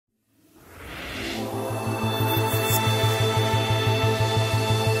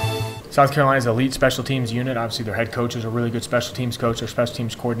South Carolina's elite special teams unit. Obviously, their head coach is a really good special teams coach. Their special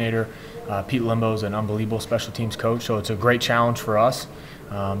teams coordinator, Pete Limbo, is an unbelievable special teams coach. So it's a great challenge for us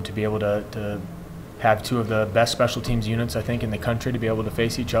to be able to have two of the best special teams units, I think, in the country to be able to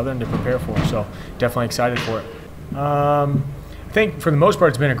face each other and to prepare for it. So definitely excited for it. I think for the most part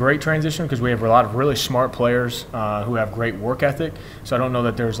it's been a great transition because we have a lot of really smart players who have great work ethic. So I don't know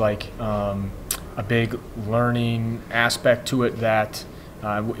that there's like a big learning aspect to it that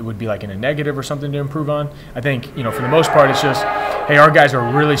it would be like in a negative or something to improve on. I think, for the most part it's just, hey, our guys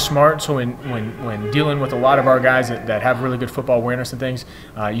are really smart, so when dealing with a lot of our guys that have really good football awareness and things,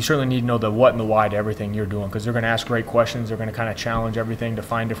 you certainly need to know the what and the why to everything you're doing, because they're going to ask great questions. They're going to kind of challenge everything to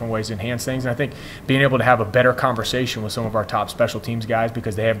find different ways to enhance things. And I think being able to have a better conversation with some of our top special teams guys,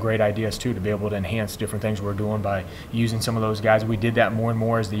 because they have great ideas too, to be able to enhance different things we're doing by using some of those guys. We did that more and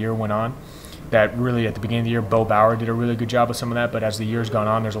more as the year went on. That really at the beginning of the year, Bo Bauer did a really good job of some of that, but as the year's gone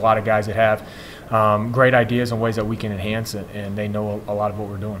on, there's a lot of guys that have great ideas and ways that we can enhance it, and they know a lot of what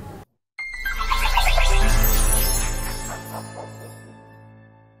we're doing.